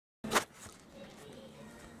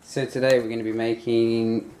So today we're going to be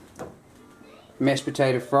making mashed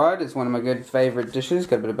potato fried. It's one of my good favourite dishes.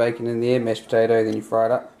 Got a bit of bacon in there, mashed potato, then you fry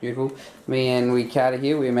it up. Beautiful. Me and wee Carter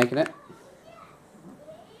here, we're making it.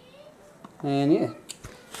 And yeah.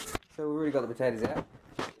 So we've already got the potatoes out.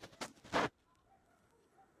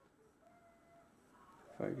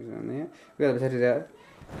 Focus on there. We've got the potatoes out.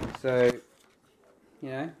 So, you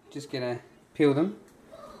know, just going to peel them.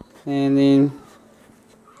 And then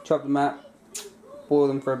chop them up. Boil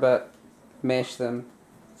them for a bit, mash them,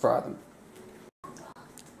 fry them.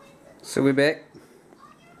 So we're back.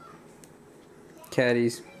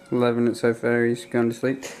 Caddy's loving it so far, he's gone to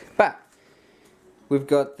sleep. But we've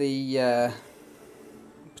got the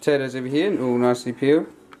potatoes over here, all nicely peeled.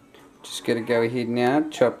 Just got to go ahead now,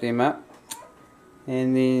 chop them up,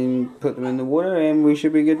 and then put them in the water, and we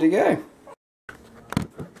should be good to go.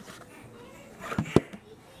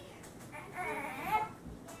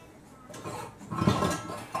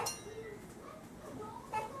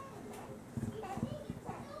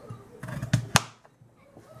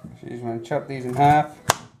 So you just want to chop these in half,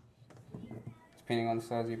 depending on the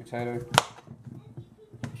size of your potato.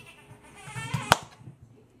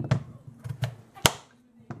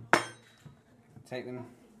 Take them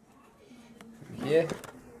over here,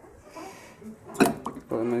 put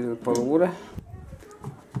them into the pot of water.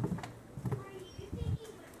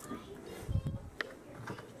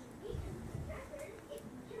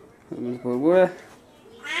 Put them into the pot of water.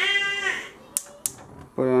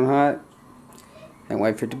 Put it on high. And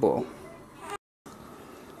wait for it to boil.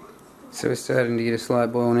 So we're starting to get a slight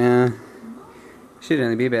boil now. Should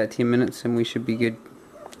only be about 10 minutes and we should be good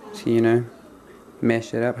to, you know,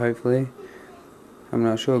 mash it up hopefully. I'm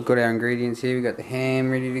not sure. We've got our ingredients here. We've got the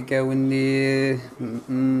ham ready to go in there.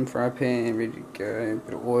 Fry pan ready to go. A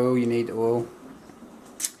bit of oil. You need the oil.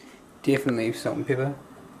 Definitely salt and pepper.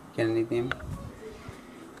 You're gonna need them.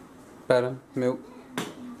 Butter, milk.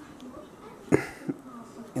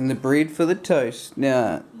 And the bread for the toast.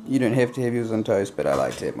 Now, you don't have to have yours on toast, but I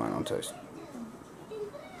like to have mine on toast.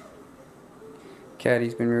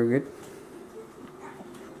 Cardy's been real good.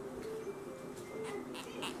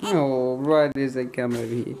 Oh, right as they come over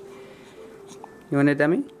here. You want a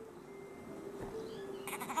dummy?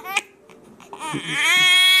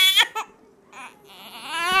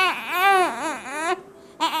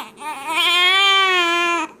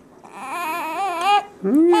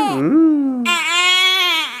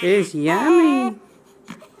 It's yummy.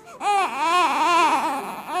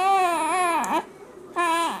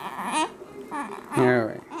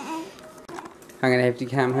 Alright. I'm going to have to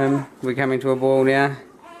calm him. We're coming to a boil now.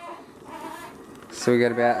 So we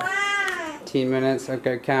got about 10 minutes. I'll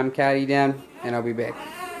go calm Cardy down and I'll be back.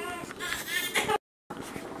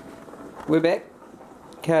 We're back.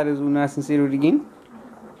 Carter's all nice and settled again.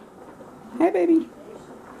 Hey baby.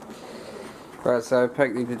 Right, so I've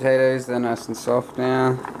poked the potatoes, they're nice and soft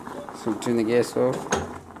now. So we'll turn the gas off.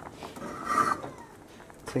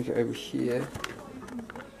 Take it over here.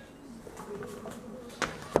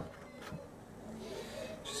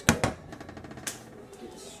 Just get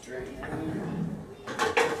it straight out.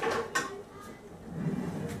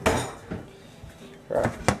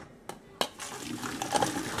 Right.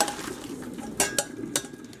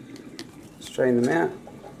 Strain them out.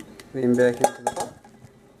 Then back into the pot.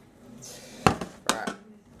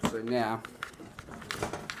 So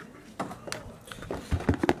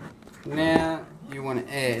now you want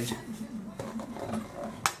to add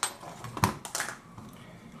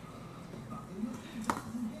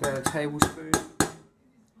about a tablespoon,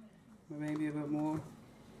 maybe a bit more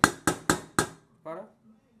butter.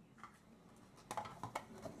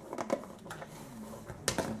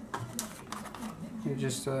 And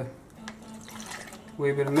just a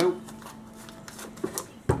wee bit of milk,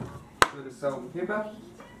 a bit of salt and pepper.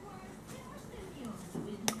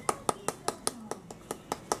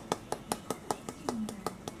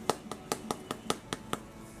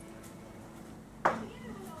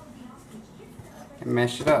 And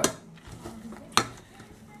mash it up. I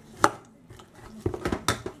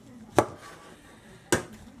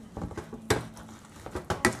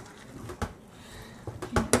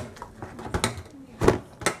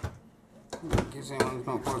guess that one's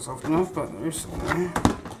not quite soft enough, but there's some there.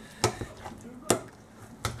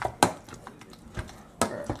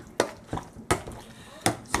 Right.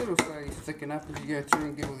 So it'll slowly thicken up as you go through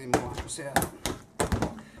and get all them lumps out.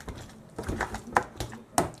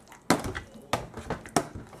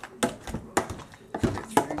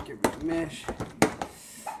 Mash.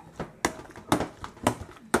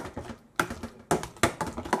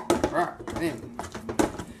 Right, then,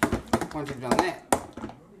 once you've done that,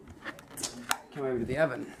 come over to the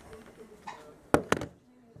oven.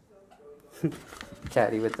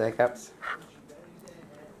 Catty with the hiccups.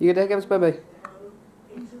 You got hiccups, baby?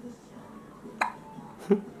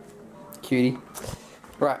 Cutie.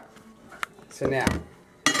 Right. So now,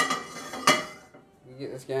 you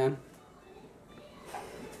get this going.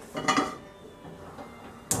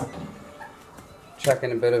 Chuck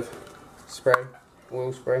in a bit of spray,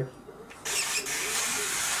 oil spray.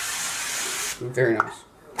 Very nice.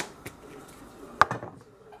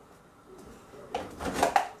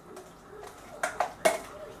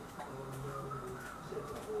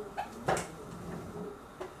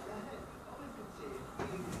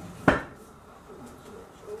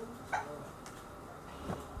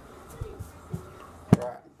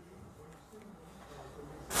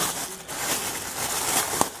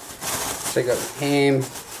 So I got the ham,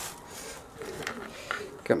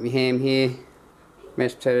 got my ham here,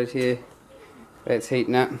 mashed potatoes here, that's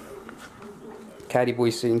heating up. Cardi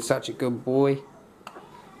boy's been such a good boy,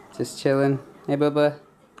 just chilling. Hey Bubba,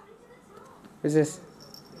 what's this?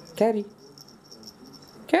 Cardi,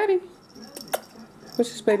 Cardi,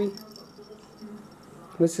 what's this baby?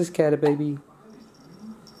 What's this cat baby?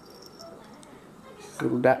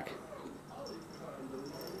 Little duck.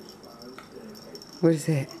 What is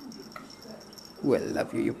that? Oh, I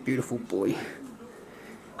love you, you beautiful boy.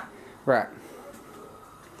 Right.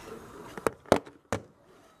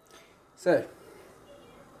 So,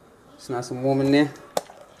 it's nice and warm in there.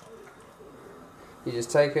 You just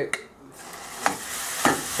take it.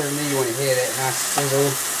 So now you want to hear that nice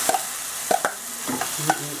sizzle.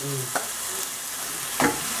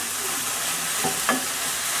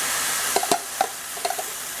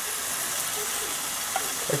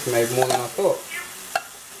 Actually made more than I thought.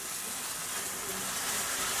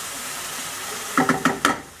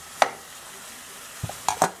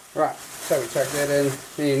 Right, so we chuck that in,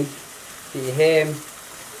 then get your ham,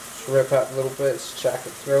 just rip up little bits, chuck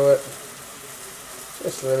it through it,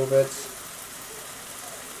 just little bits.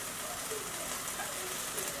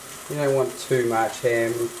 You don't want too much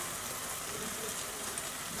ham,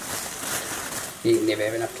 you can never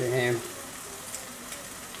have enough to ham.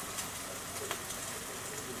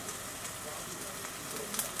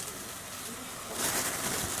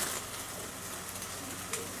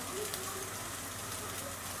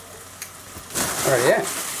 Alright, yeah.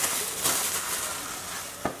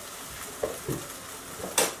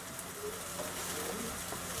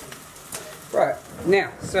 Right,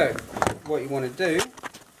 now, so what you want to do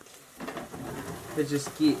is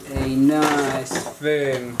just get a nice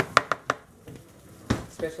firm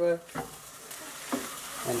spatula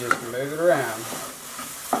and just move it around.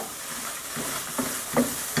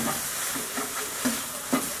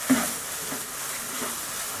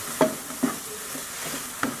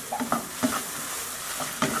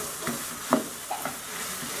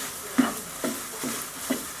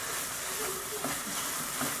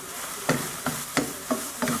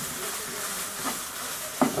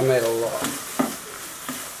 I made a lot.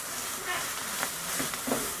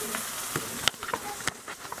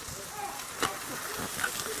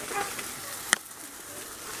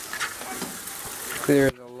 There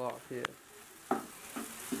is a lot here.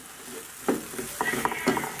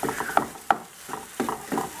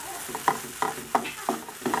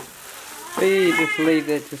 So you just leave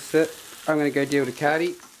that to sit. I'm going to go deal with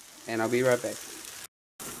Cardi and I'll be right back.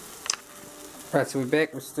 Right, so we're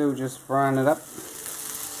back. We're still just frying it up.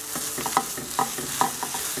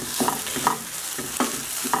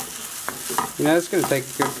 You know, it's going to take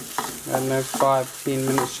a good, I don't know, 5-10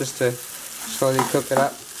 minutes just to slowly cook it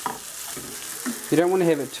up. You don't want to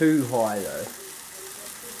have it too high though.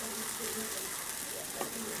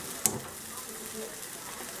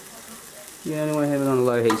 You only want to have it on a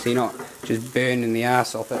low heat so you're not just burning the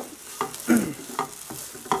arse off it.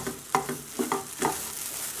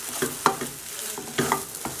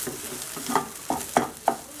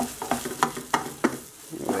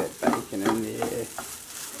 Look at that bacon in there.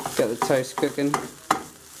 Got the toast cooking.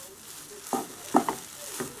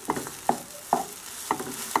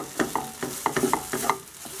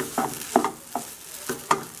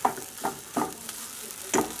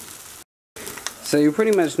 So you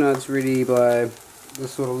pretty much know it's ready by the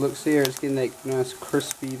sort of looks here. It's getting that nice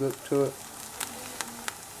crispy look to it.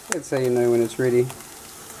 That's how you know when it's ready.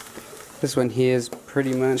 This one here is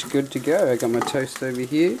pretty much good to go. I got my toast over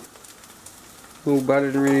here, all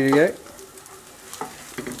buttered and ready to go.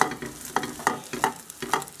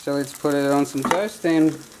 So let's put it on some toast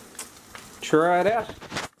and try it out.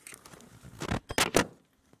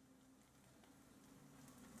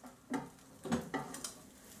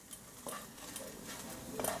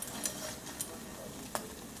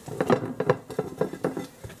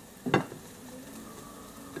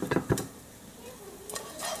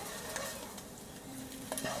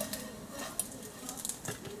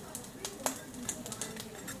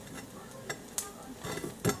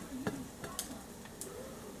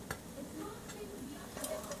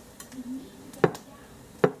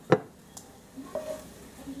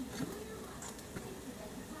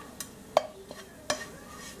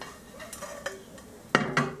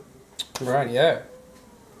 Right, yeah.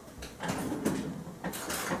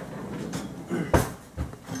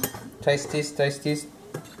 Taste test, taste test.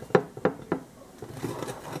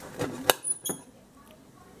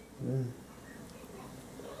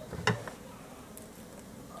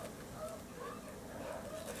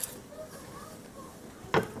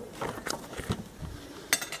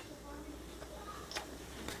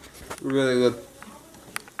 Really good.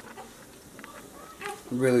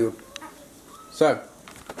 Really good. So,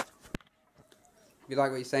 if you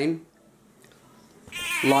like what you're seeing,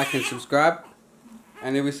 like and subscribe,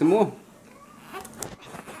 and there'll be some more.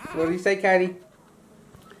 What do you say, Katie?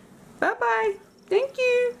 Bye-bye. Thank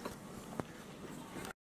you.